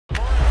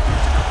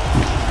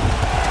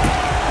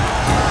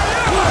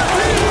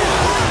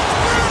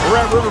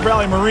at River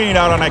Valley Marine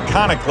out on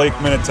iconic Lake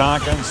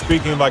Minnetonka. And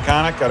speaking of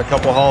iconic, got a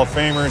couple Hall of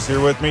Famers here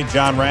with me,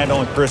 John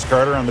Randle and Cris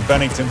Carter on the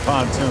Bennington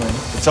Pontoon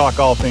to talk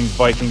all things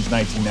Vikings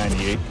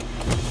 1998.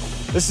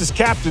 This is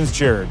Captain's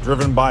Chair,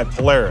 driven by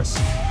Polaris.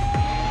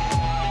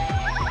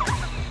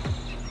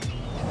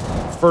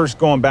 First,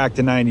 going back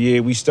to 98,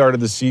 we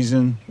started the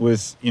season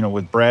with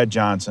Brad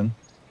Johnson,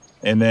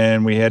 and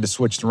then we had to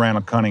switch to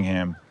Randall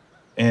Cunningham.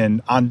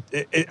 And I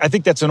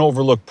think that's an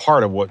overlooked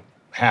part of what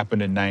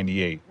happened in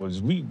 98,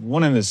 was we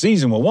won in the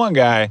season with one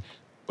guy,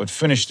 but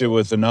finished it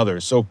with another.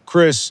 So,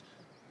 Cris,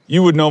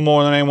 you would know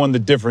more than anyone the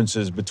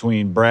differences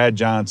between Brad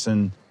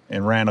Johnson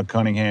and Randall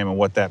Cunningham and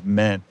what that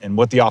meant and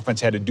what the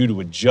offense had to do to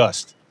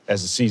adjust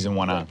as the season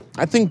went on.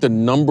 I think the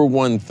number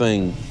one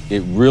thing,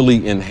 it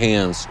really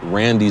enhanced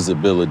Randy's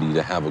ability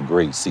to have a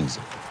great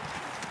season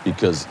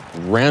because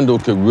Randall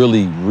could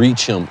really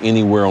reach him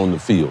anywhere on the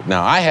field.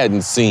 Now, I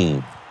hadn't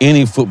seen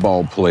any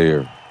football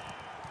player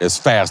as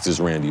fast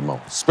as Randy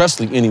Moss,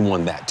 especially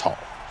anyone that tall.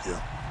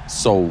 Yeah.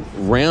 So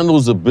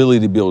Randall's ability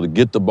to be able to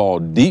get the ball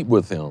deep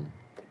with him,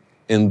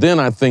 and then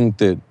I think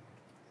that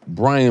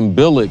Brian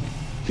Billick,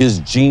 his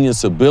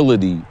genius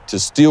ability to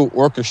still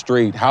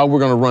orchestrate how we're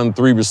going to run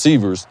three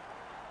receivers,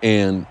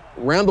 and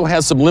Randall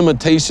has some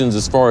limitations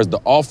as far as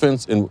the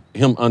offense and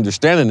him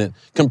understanding it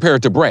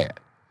compared to Brad.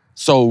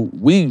 So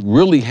we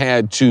really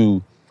had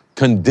to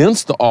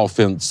condense the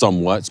offense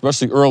somewhat,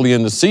 especially early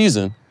in the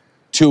season,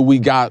 till we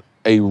got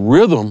a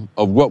rhythm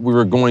of what we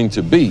were going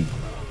to be.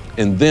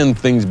 And then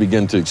things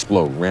began to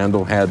explode.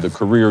 Randall had the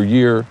career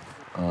year.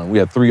 We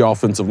had 3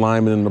 offensive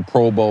linemen in the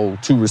Pro Bowl,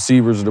 2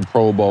 receivers in the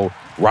Pro Bowl.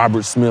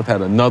 Robert Smith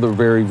had another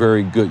very,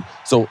 very good.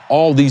 So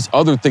all these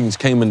other things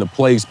came into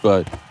place,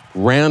 but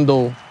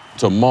Randall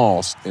to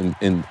Moss and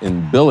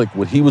Billick,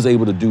 what he was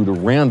able to do to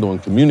Randall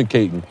and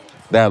communicating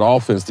that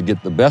offense to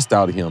get the best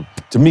out of him,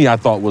 to me, I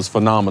thought was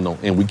phenomenal,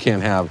 and we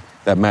can't have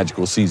that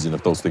magical season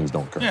if those things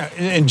don't occur. Yeah,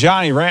 and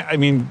Johnny, I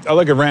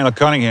look at Randall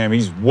Cunningham,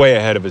 he's way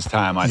ahead of his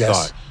time, I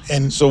thought.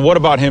 And so what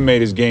about him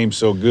made his game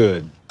so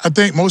good? I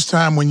think most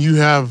time when you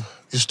have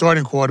your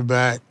starting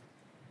quarterback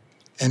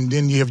and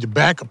then you have your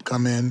backup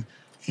come in,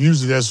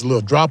 usually there's a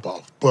little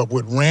drop-off. But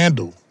with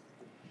Randall,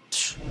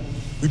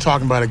 we're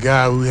talking about a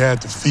guy who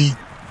had the feet,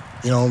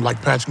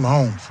 like Patrck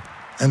Mahomes.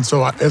 And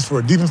so as for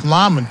a defensive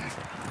lineman,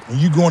 when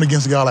you're going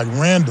against a guy like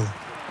Randall,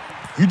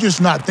 you're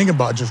just not thinking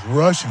about just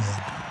rushing him.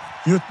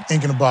 You're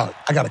thinking about,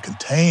 I got to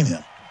contain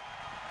him.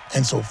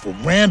 And so for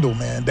Randall,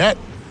 man, that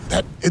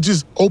it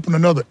just opened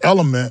another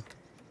element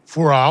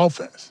for our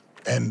offense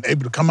and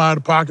able to come out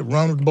of the pocket,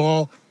 run with the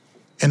ball.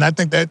 And I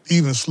think that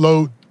even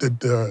slowed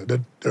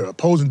the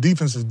opposing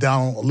defenses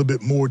down a little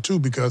bit more, too,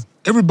 because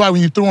everybody,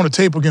 when you throw on the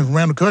tape against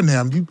Randall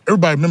Cunningham,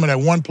 everybody remember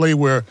that one play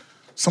where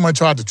somebody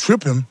tried to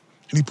trip him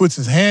and he puts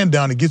his hand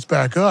down and gets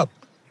back up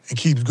and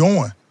keeps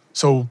going.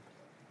 So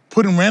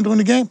putting Randall in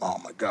the game,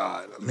 oh, my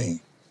God. I mean,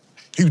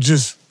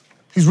 he's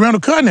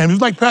Randall Cunningham. He's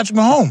like Patrick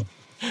Mahomes.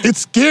 It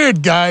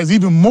scared guys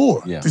even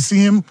more to see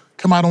him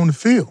come out on the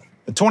field.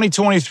 The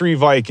 2023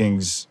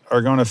 Vikings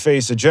are going to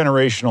face a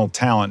generational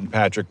talent in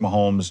Patrick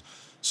Mahomes.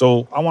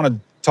 So I want to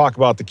talk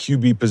about the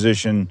QB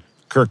position.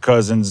 Kirk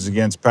Cousins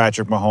against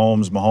Patrick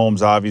Mahomes.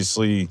 Mahomes,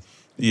 obviously,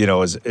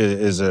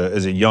 is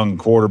a young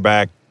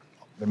quarterback.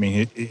 I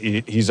mean,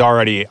 he's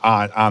already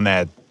on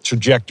that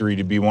trajectory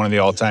to be one of the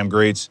all-time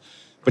greats.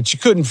 But you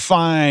couldn't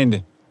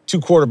find 2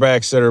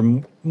 quarterbacks that are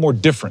more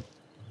different,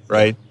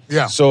 right?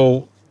 Yeah.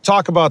 So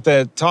talk about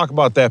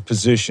that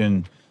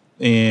position.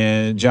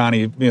 And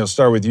Johnny,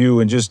 start with you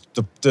and just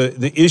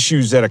the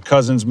issues that a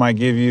Cousins might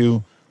give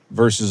you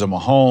versus a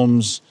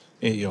Mahomes.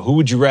 Who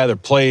would you rather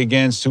play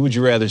against? Who would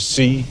you rather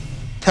see?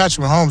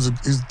 Patrick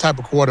Mahomes is the type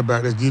of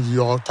quarterback that gives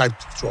you all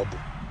types of trouble.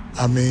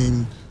 I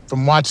mean,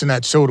 from watching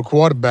that show, The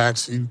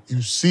Quarterbacks,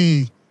 you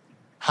see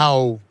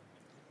how,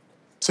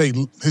 say,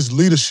 his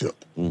leadership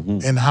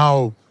and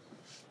how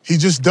he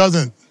just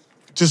doesn't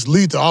just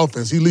lead the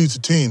offense. He leads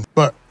the team.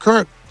 But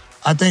Kirk,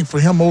 I think for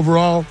him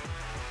overall,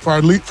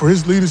 for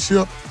his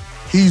leadership,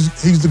 he's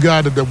the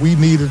guy that we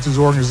need at this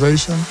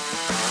organization.